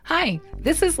Hi,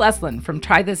 this is Leslyn from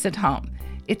Try This at Home.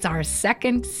 It's our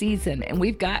second season, and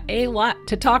we've got a lot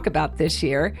to talk about this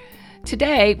year.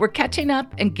 Today, we're catching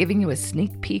up and giving you a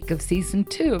sneak peek of season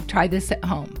 2 of Try This at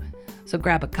Home. So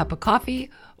grab a cup of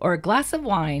coffee or a glass of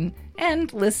wine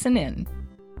and listen in.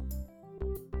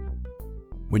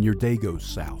 When your day goes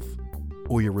south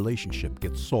or your relationship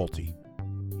gets salty,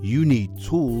 you need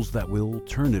tools that will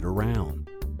turn it around.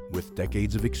 With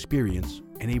decades of experience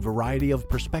and a variety of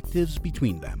perspectives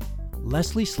between them,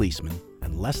 Leslie Sleesman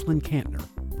and Leslyn Kantner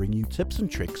bring you tips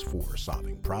and tricks for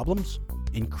solving problems,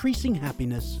 increasing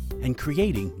happiness, and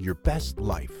creating your best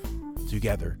life.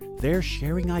 Together, they're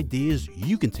sharing ideas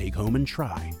you can take home and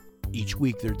try. Each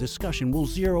week, their discussion will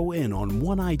zero in on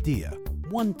one idea,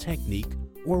 one technique,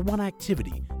 or one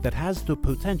activity that has the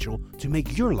potential to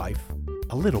make your life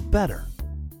a little better.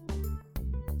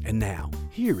 And now,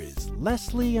 here is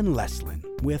Leslie and Leslyn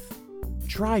with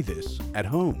Try This at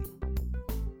Home.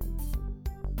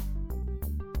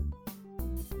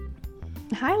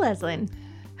 Hi, Leslyn.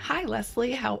 Hi,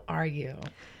 Leslie. How are you?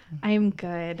 I'm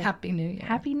good. Happy New Year.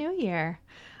 Happy New Year.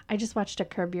 I just watched a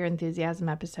Curb Your Enthusiasm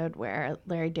episode where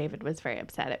Larry David was very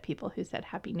upset at people who said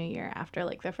Happy New Year after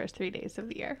like the first 3 days of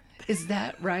the year. Is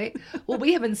that right? Well,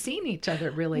 we haven't seen each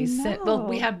other really since. Well,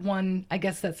 we had one. I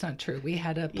guess that's not true. We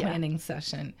had a planning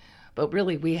session, but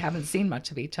really we haven't seen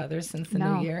much of each other since the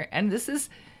new year. And this is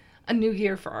a new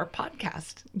year for our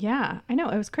podcast. Yeah, I know.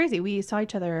 It was crazy. We saw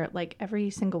each other like every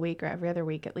single week or every other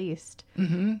week at least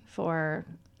for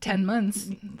 10 months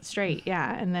straight.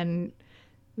 Yeah. And then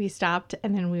we stopped,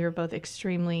 and then we were both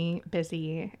extremely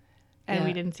busy, and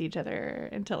we didn't see each other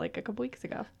until like a couple weeks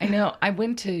ago. I know. I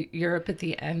went to Europe at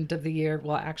the end of the year,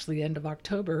 well, actually the end of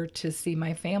October, to see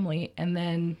my family, and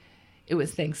then it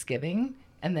was Thanksgiving,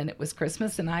 and then it was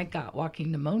Christmas, and I got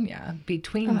walking pneumonia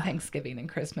between Thanksgiving and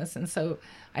Christmas, and so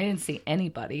I didn't see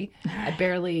anybody. I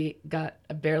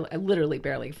literally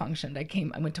barely functioned. I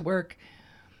went to work,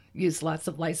 used lots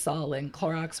of Lysol and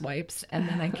Clorox wipes, and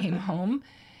then I came home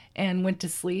and went to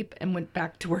sleep and went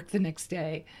back to work the next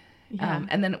day. Yeah.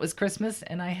 And then it was Christmas,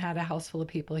 and I had a house full of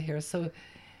people here. So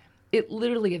it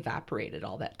literally evaporated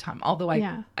all that time. Although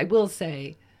I will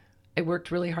say I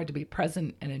worked really hard to be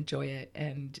present and enjoy it.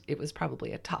 And it was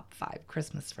probably a top 5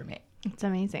 Christmas for me. It's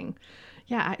amazing.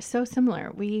 Yeah, so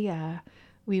similar. We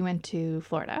went to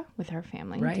Florida with our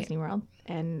family, Disney World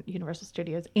and Universal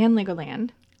Studios and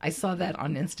Legoland. I saw that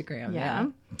on Instagram. Yeah.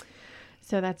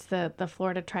 So that's the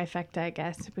Florida trifecta, I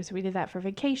guess. So we did that for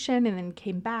vacation and then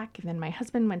came back. And then my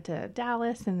husband went to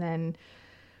Dallas, and then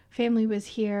family was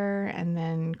here, and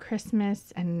then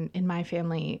Christmas. And in my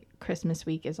family, Christmas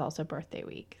week is also birthday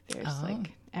week. There's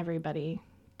like everybody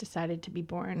decided to be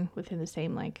born within the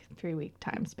same like 3-week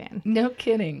time span. No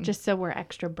kidding. Just so we're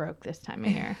extra broke this time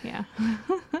of year. Yeah.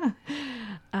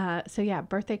 So yeah,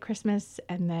 birthday, Christmas,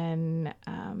 and then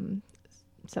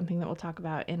something that we'll talk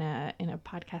about in a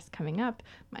podcast coming up.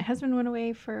 My husband went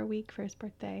away for a week for his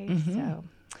birthday. So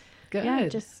good. Yeah,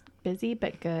 just busy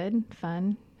but good,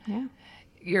 fun. Yeah.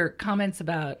 Your comments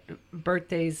about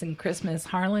birthdays and Christmas,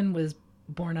 Harlan was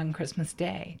born on Christmas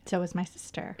Day. So was my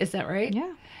sister. Is that right?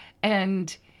 Yeah.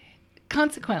 And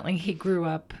consequently, he grew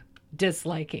up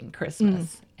disliking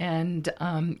Christmas. And,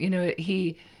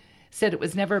 he said it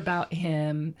was never about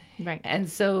him. Right. And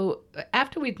so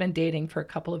after we'd been dating for a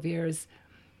couple of years,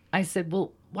 I said,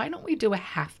 well, why don't we do a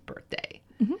half birthday?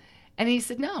 And he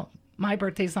said, no, my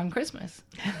birthday's on Christmas.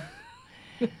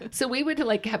 So we would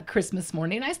like have Christmas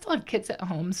morning. I still have kids at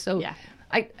home. So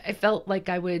I felt like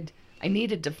I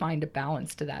needed to find a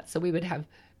balance to that. So we would have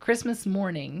Christmas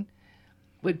morning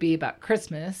would be about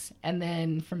Christmas. And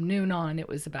then from noon on, it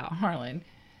was about Harlan.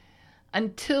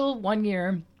 Until one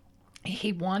year,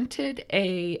 he wanted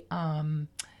a,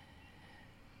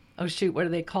 what are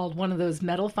they called? One of those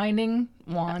metal finding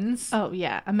wands. Oh,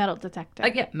 yeah, a metal detector.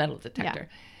 Metal detector.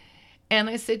 Yeah. And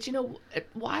I said,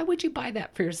 why would you buy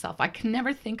that for yourself? I can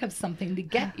never think of something to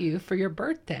get you for your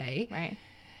birthday. Right.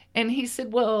 And he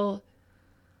said, well,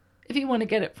 if you want to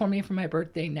get it for me for my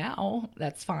birthday now,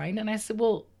 that's fine. And I said,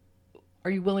 well,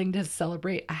 are you willing to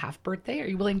celebrate a half birthday? Are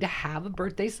you willing to have a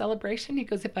birthday celebration? He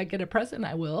goes, if I get a present,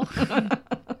 I will.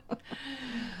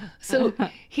 So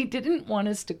he didn't want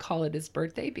us to call it his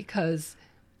birthday because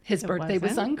his birthday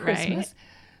was on Christmas. Right.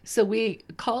 So we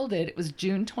called it was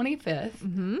June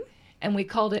 25th. And we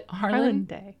called it Harlan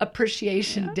Day.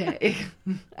 Appreciation Day.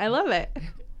 I love it.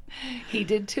 He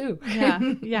did too. Yeah.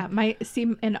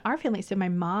 In our family, so my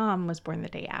mom was born the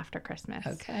day after Christmas.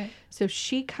 Okay. So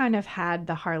she kind of had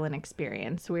the Harlan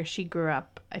experience where she grew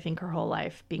up, I think her whole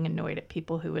life being annoyed at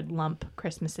people who would lump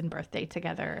Christmas and birthday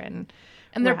together. And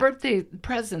And their wrap. birthday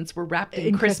presents were wrapped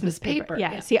in Christmas paper.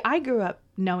 Yeah. See, I grew up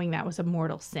knowing that was a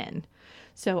mortal sin.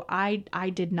 So I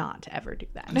did not ever do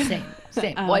that.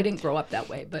 Same. Well, I didn't grow up that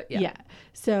way, but yeah. Yeah.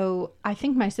 So I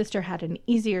think my sister had an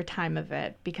easier time of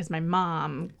it because my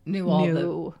mom Knew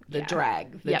all the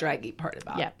yeah. draggy part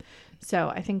about it. Yep. So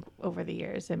I think over the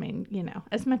years, I mean,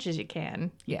 as much as you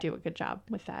can, you Yeah. do a good job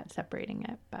with that, separating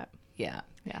it. But Yeah.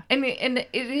 Yeah. And it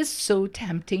is so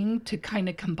tempting to kind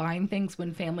of combine things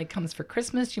when family comes for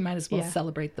Christmas. You might as well Yeah.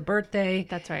 celebrate the birthday.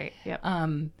 that's right. Yep.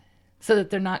 So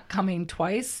that they're not coming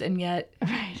twice, and yet,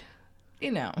 right.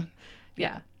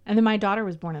 yeah. And then my daughter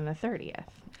was born on the 30th.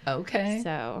 Okay.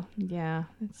 So, yeah,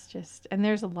 it's just, and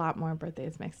there's a lot more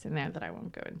birthdays mixed in there that I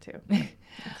won't go into.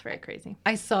 It's very crazy.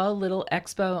 I saw a little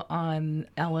expo on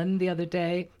Ellen the other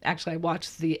day. Actually, I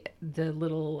watched the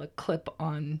little clip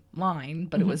online,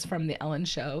 but it was from the Ellen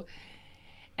show.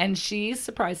 And she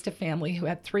surprised a family who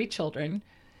had 3 children,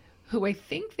 who I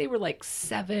think they were like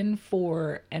 7,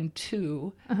 4, and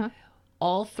 2.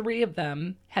 All 3 of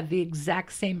them had the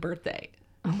exact same birthday.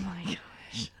 Oh my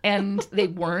gosh. And they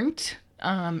weren't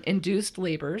induced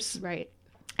labors. Right.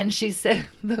 And she said,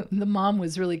 the mom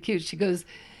was really cute. She goes,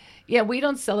 yeah, we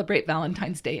don't celebrate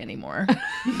Valentine's Day anymore.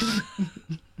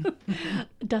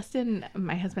 Dustin,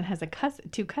 my husband, has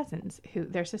 2 cousins who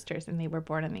they're sisters, and they were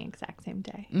born on the exact same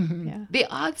day. Yeah. The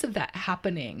odds of that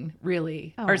happening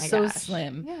really Oh are my so gosh.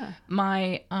 slim. Yeah.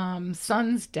 My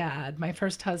son's dad, my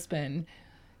first husband,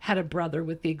 had a brother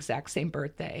with the exact same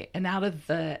birthday. And out of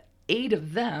the 8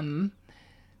 of them,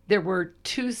 there were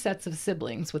 2 sets of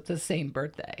siblings with the same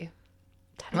birthday.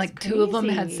 That is Like 2 of them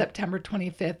had crazy. September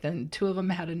 25th and 2 of them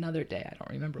had another day. I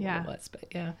don't remember Yeah. what it was, but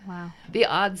yeah. Wow. The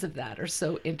odds of that are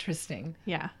so interesting.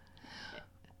 Yeah.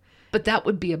 But that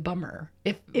would be a bummer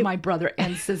if my brother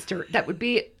and sister, that would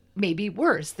be maybe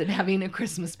worse than having a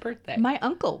Christmas birthday. My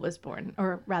uncle was born,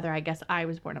 or rather, I guess I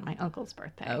was born on my uncle's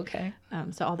birthday. Okay.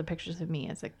 So all the pictures of me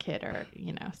as a kid are,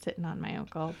 sitting on my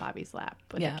uncle Bobby's lap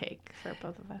with Yeah. a cake for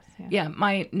both of us. Yeah. Yeah,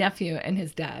 my nephew and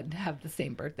his dad have the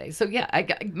same birthday. So yeah,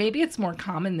 maybe it's more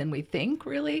common than we think,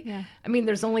 really. Yeah. I mean,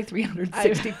 there's only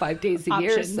 365 days a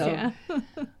year, Options, so.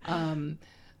 yeah.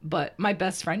 But my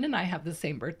best friend and I have the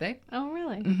same birthday. Oh,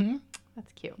 really?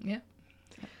 That's cute. Yeah.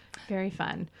 Very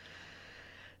fun.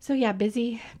 So yeah,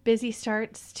 busy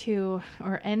starts to,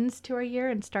 or ends to our year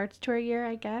and starts to our year,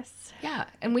 I guess. Yeah,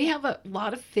 and we have a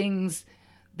lot of things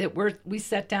that we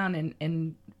sat down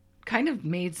and kind of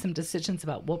made some decisions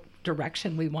about what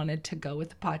direction we wanted to go with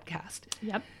the podcast.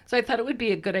 Yep. So I thought it would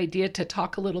be a good idea to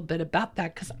talk a little bit about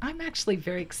that because I'm actually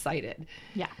very excited.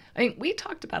 Yeah. I mean, we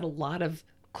talked about a lot of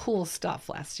cool stuff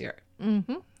last year.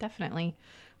 Definitely.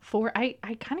 I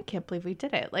kind of can't believe we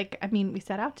did it. Like, I mean, we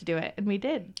set out to do it and we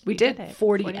did. We did it.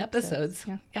 40 episodes.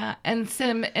 Yeah. And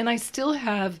I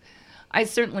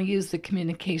certainly use the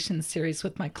communication series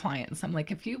with my clients. I'm like,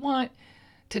 if you want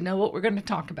to know what we're going to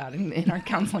talk about in our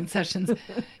counseling sessions,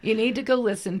 you need to go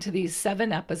listen to these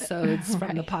 7 episodes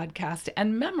from the podcast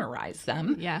and memorize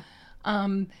them. Yeah.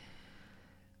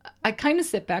 I kind of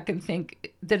sit back and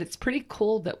think that it's pretty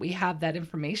cool that we have that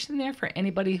information there for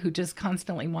anybody who just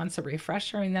constantly wants a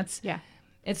refresher. And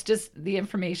it's just the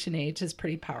information age is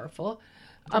pretty powerful.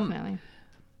 Definitely.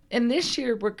 And this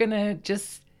year we're going to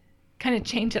just kind of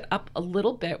change it up a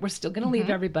little bit. We're still going to leave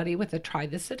everybody with a try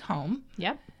this at home,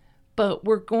 Yep. but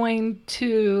we're going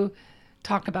to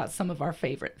talk about some of our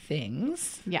favorite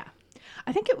things. Yeah.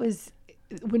 I think it was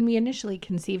when we initially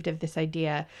conceived of this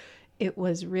idea, it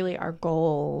was really our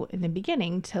goal in the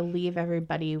beginning to leave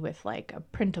everybody with like a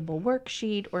printable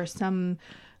worksheet or some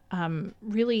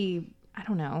really, I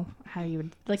don't know how you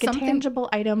would, like Something- a tangible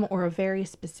item or a very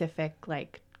specific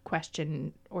like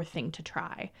question or thing to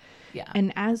try. Yeah.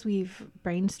 And as we've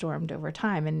brainstormed over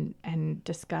time and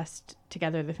discussed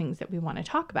together the things that we want to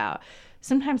talk about,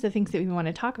 sometimes the things that we want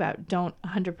to talk about don't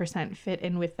 100% fit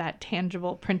in with that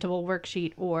tangible, printable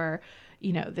worksheet or,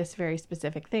 this very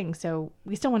specific thing. So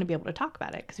we still want to be able to talk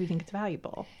about it because we think it's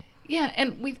valuable. Yeah.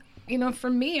 And for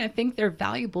me, I think they're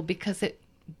valuable because it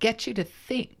gets you to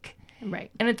think. Right.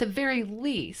 And at the very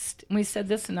least, and we said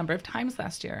this a number of times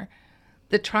last year,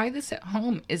 the try this at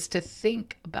home is to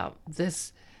think about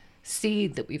this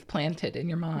seed that we've planted in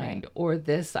your mind or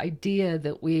this idea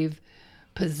that we've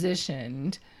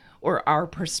positioned or our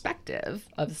perspective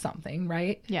of something,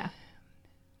 right? Yeah.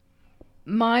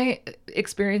 My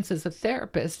experience as a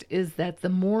therapist is that the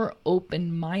more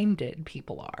open-minded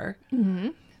people are,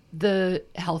 the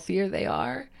healthier they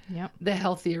are, Yep. the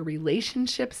healthier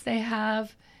relationships they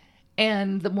have,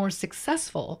 and the more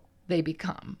successful they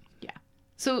become. Yeah.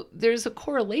 So there's a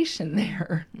correlation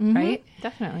there, right?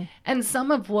 Definitely. And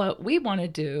some of what we want to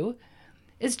do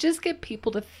is just get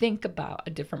people to think about a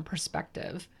different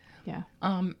perspective, Yeah.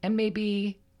 and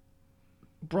maybe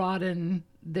broaden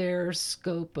their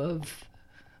scope of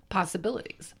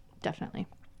possibilities. Definitely.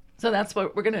 So that's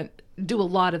what we're going to do, a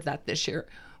lot of that this year.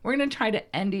 We're going to try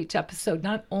to end each episode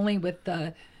not only with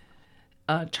the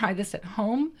try this at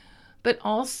home, but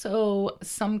also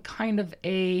some kind of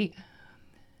a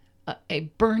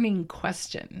burning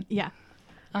question, Yeah.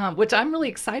 which I'm really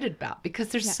excited about, because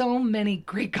there's so many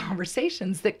great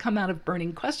conversations that come out of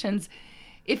burning questions.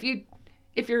 If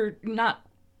you're not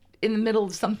in the middle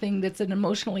of something that's an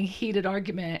emotionally heated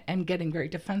argument and getting very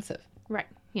defensive. Right.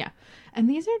 Yeah. And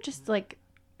these are just like,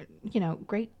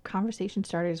 great conversation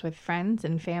starters with friends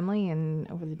and family and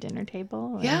over the dinner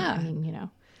table. And, Yeah. I mean,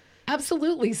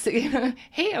 Absolutely. So,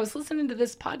 hey, I was listening to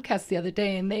this podcast the other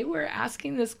day, and they were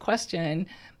asking this question,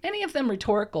 many of them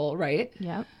rhetorical, right?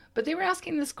 Yep. But they were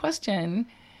asking this question,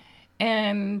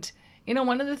 and,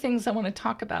 one of the things I want to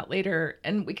talk about later,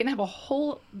 and we can have a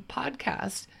whole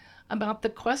podcast about the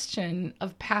question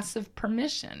of passive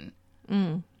permission.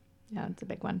 Yeah, it's a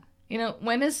big one.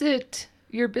 When is it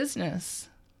your business?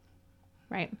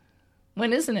 Right.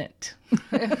 When isn't it?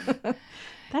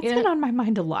 That's been on my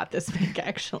mind a lot this week,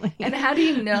 actually. And how do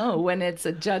you know when it's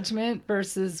a judgment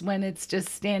versus when it's just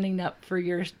standing up for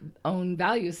your own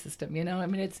value system? I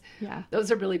mean, those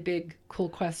are really big, cool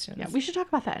questions. Yeah, we should talk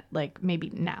about that, like, maybe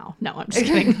now. No, I'm just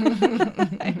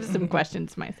kidding. I have some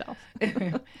questions myself.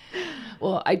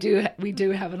 Well, we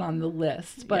do have it on the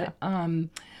list, but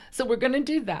so we're going to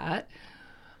do that.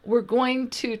 We're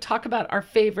going to talk about our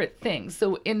favorite things.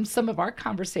 So in some of our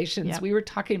conversations, we were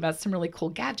talking about some really cool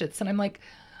gadgets, and I'm like,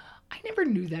 I never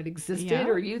knew that existed.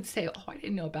 Or you'd say, oh, I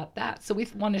didn't know about that. So we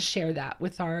want to share that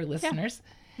with our listeners.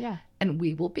 Yeah. And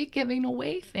we will be giving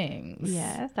away things.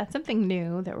 Yes, that's something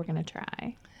new that we're going to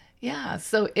try. Yeah.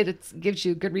 So it gives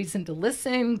you a good reason to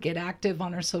listen, get active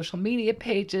on our social media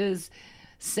pages,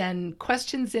 send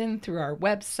questions in through our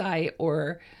website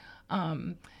or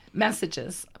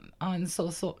messages on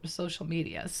social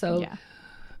media. So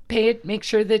make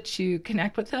sure that you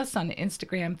connect with us on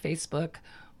Instagram, Facebook,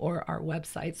 or our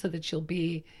website so that you'll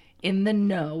be in the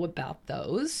know about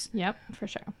those. Yep, for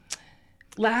sure.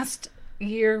 Last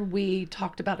year, we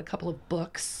talked about a couple of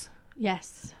books.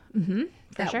 Yes. Mm-hmm.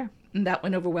 For sure. That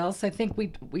went over well. So I think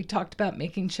we talked about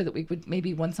making sure that we would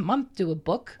maybe once a month do a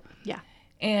book. Yeah.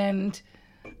 And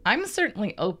I'm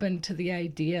certainly open to the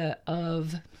idea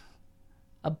of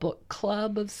a book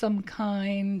club of some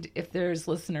kind if there's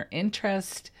listener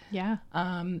interest. Yeah.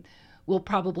 We'll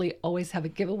probably always have a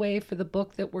giveaway for the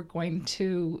book that we're going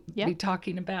to be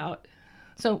talking about.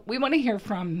 So we want to hear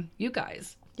from you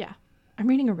guys. Yeah. I'm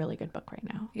reading a really good book right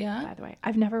now. Yeah. By the way,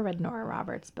 I've never read Nora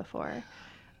Roberts before.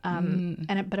 But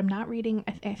I'm not reading.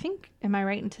 I think, am I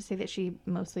right to say that she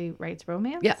mostly writes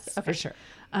romance? Yes, for sure.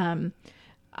 And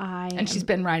she's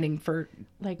been writing for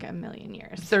like a million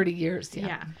years. 30 years.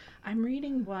 Yeah. I'm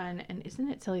reading one, and isn't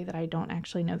it silly that I don't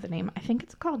actually know the name? I think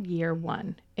it's called Year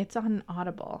One. It's on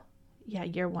Audible. Yeah,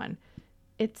 Year One.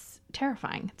 It's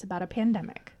terrifying. It's about a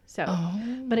pandemic. So,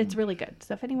 but it's really good.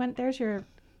 So if anyone, there's your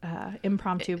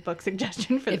impromptu book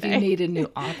suggestion for the day. If you need a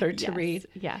new author to read.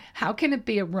 Yeah. How can it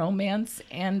be a romance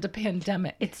and a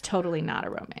pandemic? It's totally not a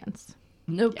romance.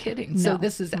 No kidding. So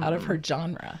this is out of her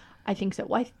genre. I think so.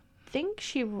 Well, I think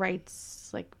she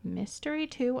writes like mystery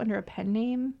too under a pen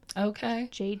name. Okay.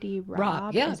 J.D.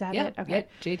 Robb. Yeah. Is that it? Okay. Yeah,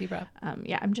 J.D. Robb.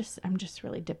 I'm just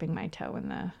really dipping my toe in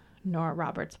the Nora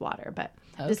Roberts water, but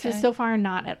this is so far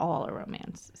not at all a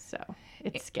romance, so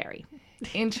it's scary.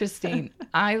 Interesting.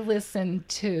 I listen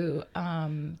to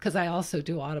because I also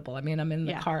do Audible. I mean, I'm in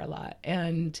the car a lot,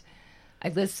 and I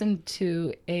listened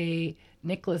to a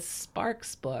Nicholas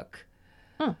Sparks book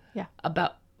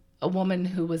about a woman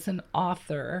who was an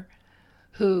author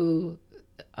who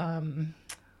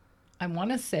I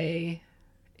want to say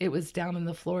it was down in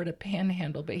the Florida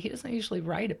Panhandle, but he doesn't usually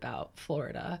write about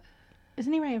Florida.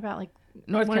 Isn't he right about like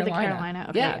North Carolina? Of the Carolina?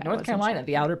 Okay, yeah, North Carolina,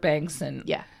 the Outer Banks, and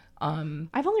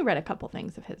I've only read a couple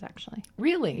things of his actually.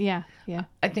 Really? Yeah.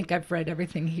 I think I've read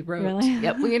everything he wrote. Really?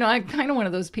 Yeah. Well, I'm kind of one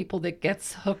of those people that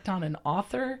gets hooked on an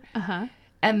author,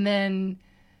 and then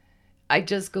I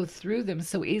just go through them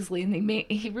so easily, and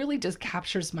he really just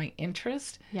captures my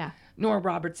interest. Yeah. Nora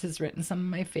Roberts has written some of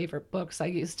my favorite books. I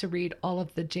used to read all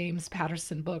of the James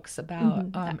Patterson books about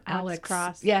Alex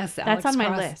Cross. Yes, Alex That's on Cross.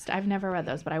 my list. I've never read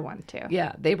those, but I want to.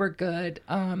 Yeah, they were good.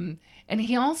 And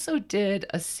he also did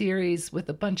a series with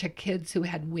a bunch of kids who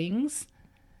had wings.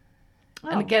 Oh.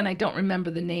 And again, I don't remember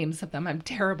the names of them. I'm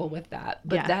terrible with that.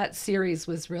 But that series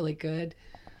was really good.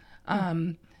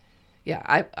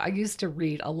 Yeah, I used to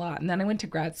read a lot. And then I went to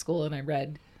grad school and I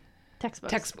read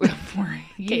Textbooks. textbook for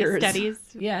years. Case studies,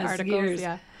 Yes, articles, years.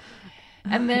 yeah.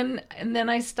 And then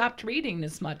I stopped reading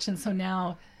as much, and so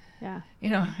now, Yeah.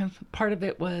 part of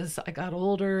it was I got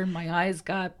older, my eyes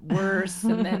got worse,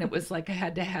 and then it was like I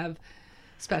had to have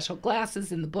special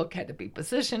glasses, and the book had to be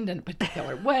positioned in a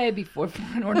particular way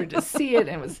in order to see it.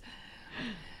 And it was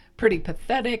pretty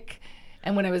pathetic.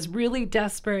 And when I was really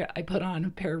desperate, I put on a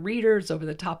pair of readers over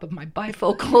the top of my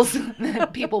bifocals, and then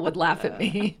people would laugh at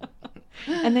me.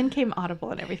 And then came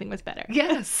Audible and everything was better.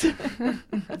 Yes,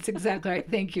 that's exactly right.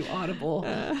 Thank you, Audible.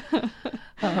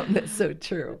 That's so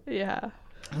true. Yeah.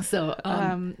 So,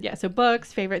 So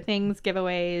books, favorite things,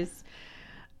 giveaways.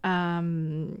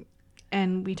 And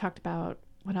we talked about,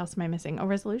 what else am I missing? Oh,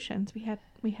 resolutions.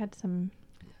 We had some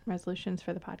resolutions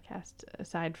for the podcast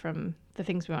aside from the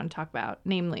things we want to talk about,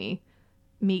 namely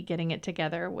me getting it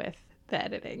together with the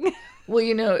editing. well,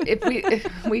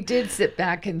 if we did sit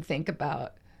back and think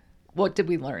about what did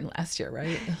we learn last year,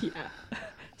 right? Yeah.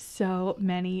 So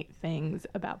many things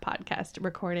about podcast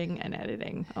recording and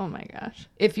editing. Oh my gosh.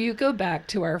 If you go back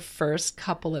to our first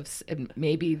couple of,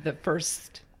 maybe the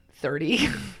first 30,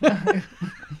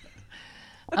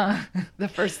 the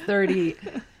first 30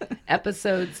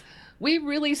 episodes, we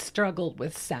really struggled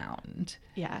with sound.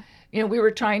 Yeah. We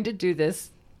were trying to do this,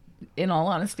 in all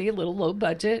honesty, a little low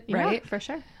budget, right? Yeah, for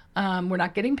sure. We're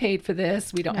not getting paid for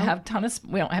this. We don't have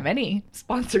we don't have any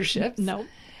sponsorships. Nope.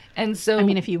 And so, I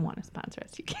mean, if you want to sponsor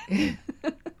us, you can.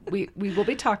 we will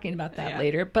be talking about that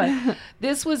later. But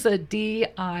this was a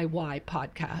DIY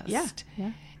podcast.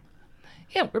 Yeah.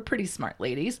 Yeah, we're pretty smart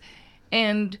ladies.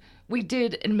 And we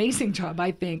did an amazing job,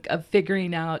 I think, of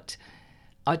figuring out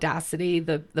Audacity,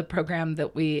 the program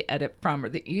that we edit from, or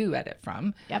that you edit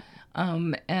from. Yep.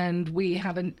 And we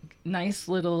have a nice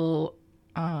little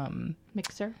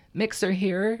mixer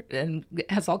here, and it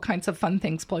has all kinds of fun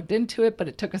things plugged into it, but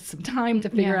it took us some time to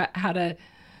figure out how to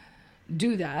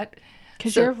do that.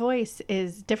 Because your voice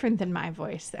is different than my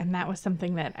voice, and that was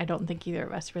something that I don't think either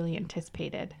of us really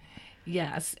anticipated.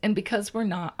 Yes, and because we're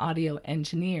not audio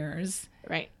engineers,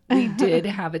 right, we did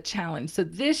have a challenge. So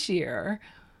this year,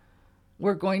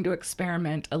 we're going to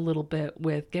experiment a little bit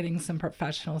with getting some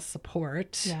professional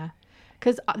support. Yeah.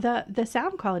 Because the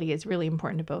sound quality is really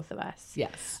important to both of us.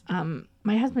 Yes.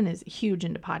 My husband is huge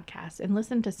into podcasts and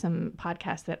listened to some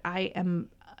podcasts that I am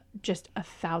just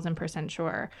 1,000%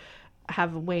 sure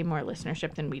have way more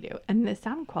listenership than we do. And the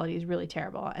sound quality is really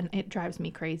terrible, and it drives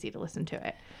me crazy to listen to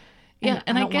it.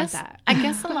 And I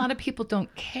guess a lot of people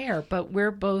don't care, but we're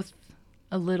both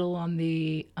a little on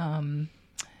the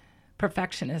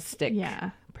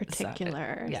perfectionistic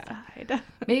particular side.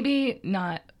 Maybe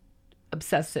not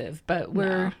obsessive, but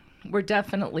we're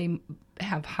definitely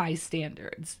have high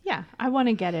standards. Yeah, I want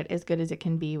to get it as good as it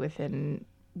can be within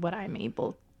what I'm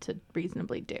able to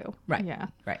reasonably do. Right. Yeah.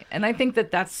 Right. And I think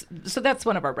that's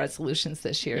one of our resolutions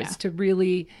this year is to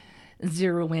really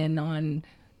zero in on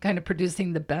kind of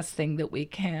producing the best thing that we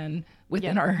can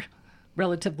within our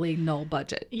relatively null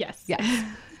budget. Yes. Yes.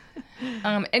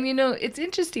 And it's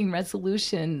interesting.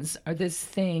 Resolutions are this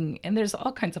thing, and there's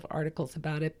all kinds of articles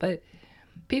about it, but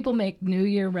people make New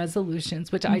Year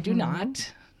resolutions, which I do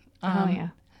not.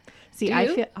 See,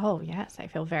 I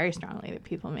feel very strongly that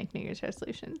people make New Year's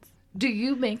resolutions. Do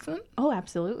you make them? Oh,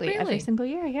 absolutely. Really? Every single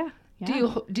year. Yeah.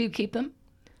 Do you keep them?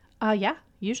 Yeah,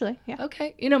 usually. Yeah.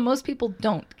 Okay. Most people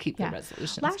don't keep their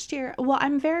resolutions. Last year, well,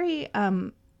 I'm very,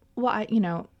 I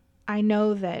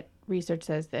know that research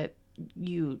says that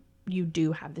you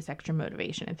do have this extra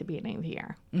motivation at the beginning of the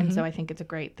year. Mm-hmm. And so I think it's a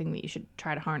great thing that you should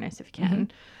try to harness if you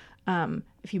can. Mm-hmm.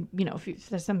 If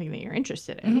there's something that you're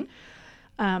interested in.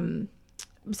 Mm-hmm.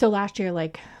 So last year,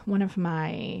 like, one of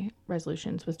my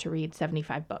resolutions was to read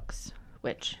 75 books,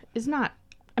 which is not,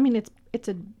 I mean, it's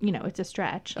a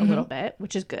stretch a little bit,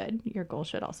 which is good. Your goal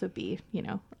should also be,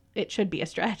 it should be a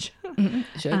stretch. Mm-hmm.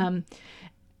 Should.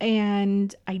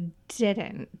 And I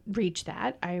didn't reach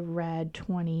that. I read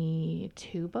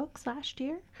 22 books last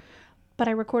year, but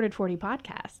I recorded 40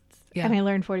 podcasts and I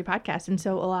learned 40 podcasts. And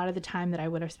so a lot of the time that I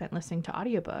would have spent listening to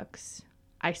audiobooks,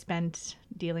 I spent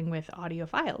dealing with audio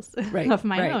files of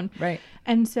my own. Right.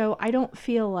 And so I don't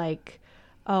feel like,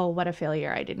 oh, what a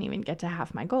failure. I didn't even get to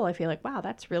half my goal. I feel like, wow,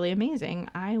 that's really amazing.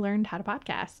 I learned how to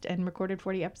podcast and recorded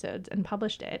 40 episodes and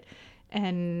published it.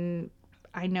 And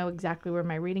I know exactly where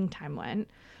my reading time went.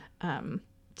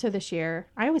 So this year,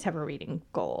 I always have a reading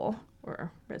goal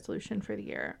or resolution for the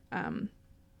year.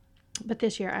 But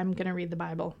this year, I'm going to read the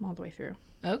Bible all the way through.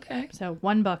 Okay. So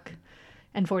 1 book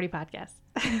and 40 podcasts.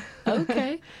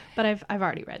 Okay. But I've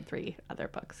already read 3 other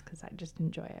books because I just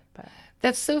enjoy it. But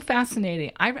that's so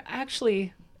fascinating. I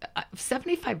actually,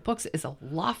 75 books is a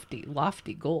lofty,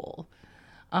 lofty goal.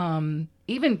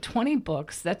 Even 20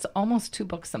 books, that's almost 2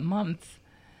 books a month.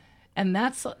 And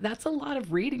that's a lot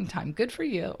of reading time. Good for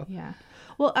you. Yeah.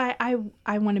 Well,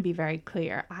 I want to be very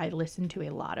clear. I listen to a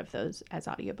lot of those as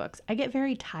audiobooks. I get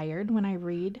very tired when I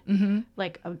read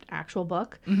like an actual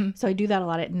book. So I do that a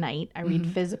lot at night. I read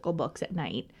physical books at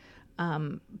night.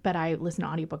 But I listen to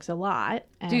audiobooks a lot.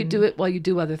 And, Do you do it while you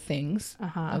do other things?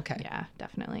 Okay. Yeah,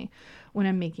 definitely. When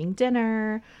I'm making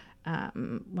dinner,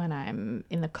 when I'm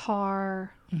in the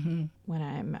car, when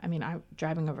I'm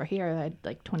driving over here, I had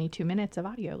like 22 minutes of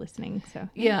audio listening. So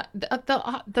Yeah,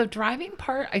 the driving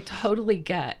part I totally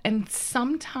get. And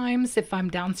sometimes if I'm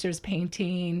downstairs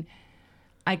painting,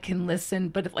 I can listen.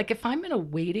 But if I'm in a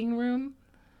waiting room,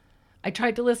 I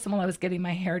tried to listen while I was getting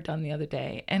my hair done the other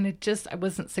day, and I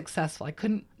wasn't successful. I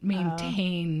couldn't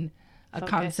maintain a Focus.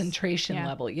 concentration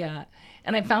level. Yeah.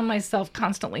 And I found myself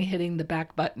constantly hitting the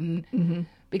back button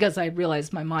because I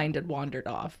realized my mind had wandered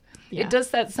off. Yeah. It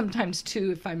does that sometimes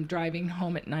too if I'm driving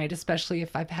home at night, especially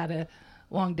if I've had a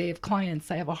long day of clients.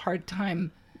 I have a hard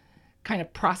time kind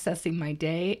of processing my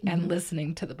day and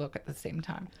listening to the book at the same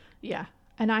time. yeah.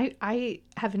 And I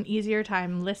have an easier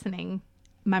time listening.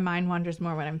 My mind wanders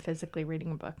more when I'm physically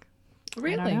reading a book.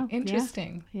 Really? know.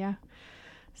 Interesting. Yeah.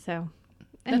 So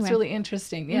anyway. That's really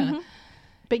interesting. Yeah.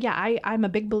 But yeah, I'm a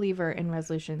big believer in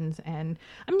resolutions, and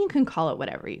I mean, you can call it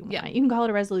whatever you want. Yeah. You can call it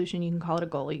a resolution, you can call it a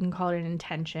goal, you can call it an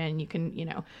intention, you can,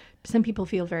 some people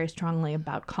feel very strongly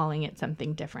about calling it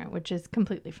something different, which is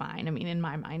completely fine. I mean, in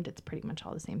my mind, it's pretty much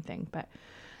all the same thing, but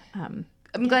I'm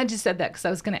glad you said that because I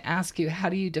was going to ask you, how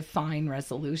do you define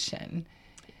resolution?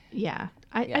 yeah,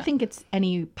 I think it's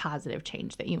any positive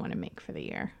change that you want to make for the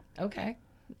year. Okay.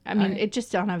 I mean, it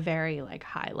just on a very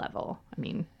high level. I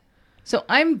mean, So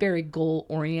I'm very goal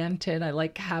oriented. I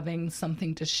like having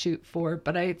something to shoot for,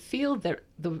 but I feel that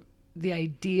the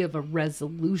idea of a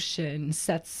resolution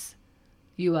sets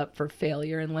you up for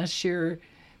failure unless you're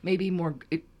maybe more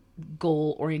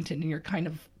goal oriented and you're kind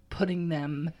of putting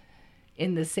them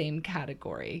in the same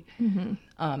category.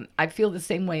 I feel the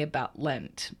same way about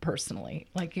Lent personally.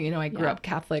 I grew up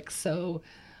Catholic, so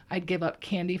I'd give up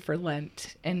candy for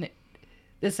Lent. And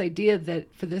this idea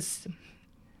that for this,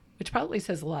 which probably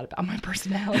says a lot about my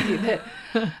personality, that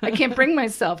I can't bring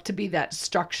myself to be that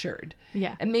structured.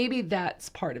 Yeah. And maybe that's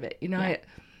part of it.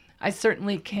 I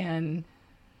certainly can.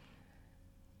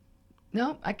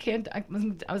 No, I can't. I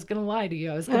was going to lie to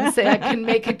you. I was going to say I can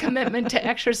make a commitment to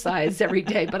exercise every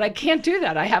day, but I can't do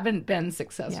that. I haven't been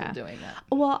successful doing that.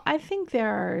 well, I think there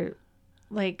are,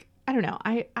 I don't know.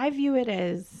 I view it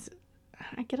as,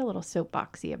 I get a little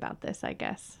soapboxy about this, I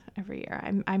guess, every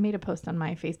year. I made a post on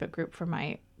my Facebook group for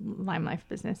my Lime Life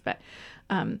business, but,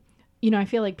 I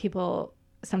feel like people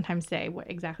sometimes say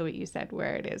exactly what you said,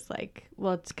 where it is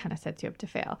well, it kind of sets you up to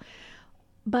fail.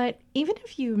 But even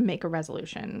if you make a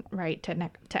resolution, right, to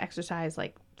exercise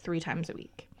 3 times a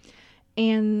week,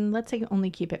 and let's say you only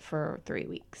keep it for 3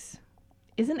 weeks,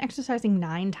 isn't exercising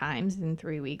 9 times in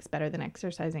 3 weeks better than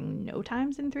exercising no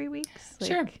times in 3 weeks?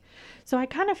 Sure. So I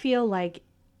kind of feel like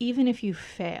even if you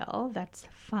fail, that's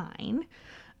fine.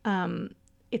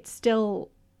 It still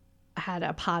had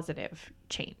a positive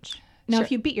change. Now, Sure.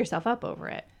 if you beat yourself up over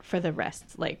it for the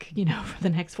rest, for the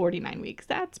next 49 weeks,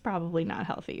 that's probably not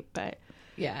healthy, but...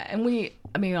 Yeah,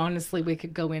 and honestly, we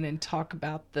could go in and talk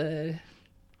about the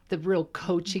real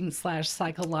coaching /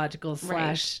 psychological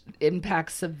 /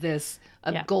 impacts of this,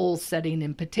 of goal setting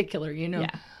in particular.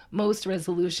 Most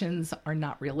resolutions are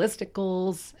not realistic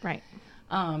goals. Right.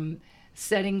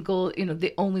 Setting goal,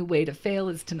 the only way to fail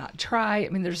is to not try. I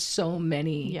mean, there's so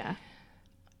many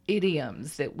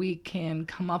idioms that we can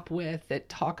come up with that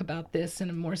talk about this in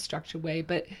a more structured way.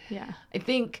 But I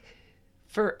think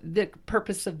for the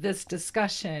purpose of this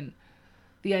discussion,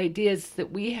 the idea is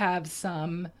that we have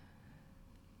some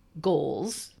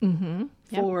goals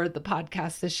for the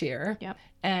podcast this year,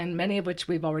 and many of which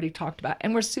we've already talked about,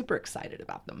 and we're super excited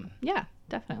about them. Yeah,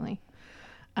 definitely.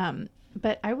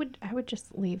 But I would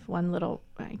just leave one little,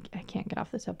 I can't get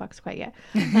off the soapbox quite yet.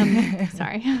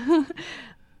 Sorry.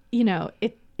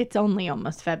 It's only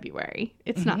almost February.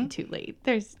 It's not too late.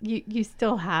 You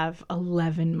still have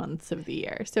 11 months of the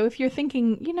year. So if you're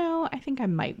thinking, I think I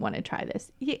might want to try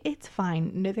this, it's fine.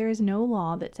 No, there is no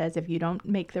law that says if you don't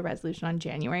make the resolution on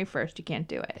January 1st, you can't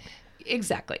do it.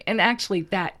 Exactly. And actually,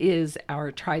 that is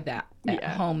our try that at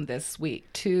home this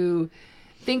week, to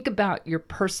think about your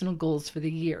personal goals for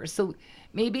the year. So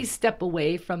maybe step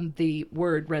away from the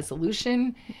word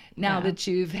resolution now that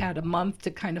you've had a month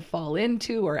to kind of fall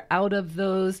into or out of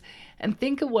those, and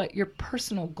think of what your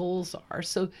personal goals are.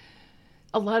 So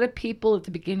a lot of people at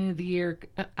the beginning of the year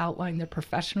outline their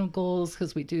professional goals,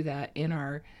 because we do that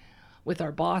with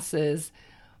our bosses.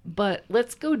 But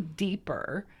let's go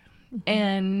deeper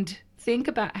and think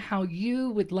about how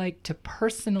you would like to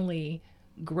personally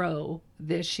grow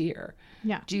this year.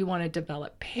 Yeah. Do you want to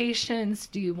develop patience?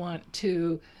 Do you want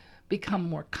to become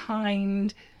more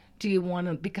kind? Do you want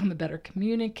to become a better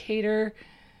communicator?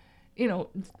 You know,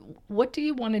 what do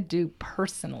you want to do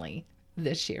personally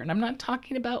this year? And I'm not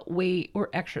talking about weight or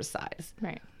exercise.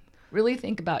 Right. Really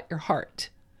think about your heart.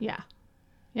 Yeah.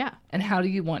 Yeah. And how do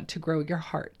you want to grow your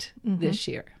heart this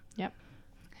year? Yep.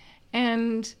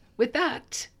 And with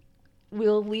that,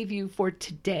 we'll leave you for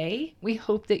today. We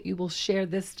hope that you will share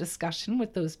this discussion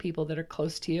with those people that are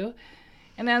close to you.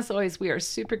 And as always, we are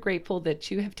super grateful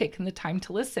that you have taken the time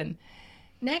to listen.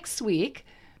 Next week,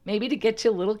 maybe to get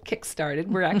you a little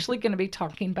kick-started, we're actually going to be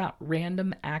talking about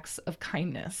random acts of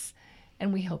kindness.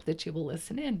 And we hope that you will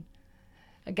listen in.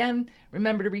 Again,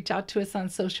 remember to reach out to us on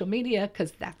social media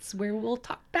because that's where we'll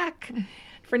talk back.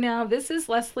 For now, this is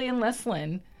Leslie and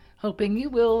Leslyn, hoping you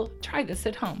will try this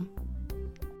at home.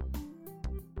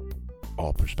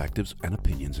 All perspectives and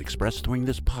opinions expressed during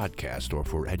this podcast are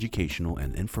for educational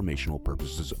and informational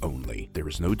purposes only. There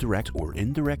is no direct or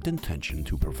indirect intention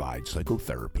to provide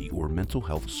psychotherapy or mental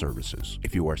health services.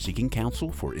 If you are seeking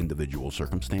counsel for individual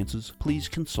circumstances, please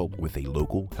consult with a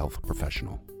local health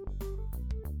professional.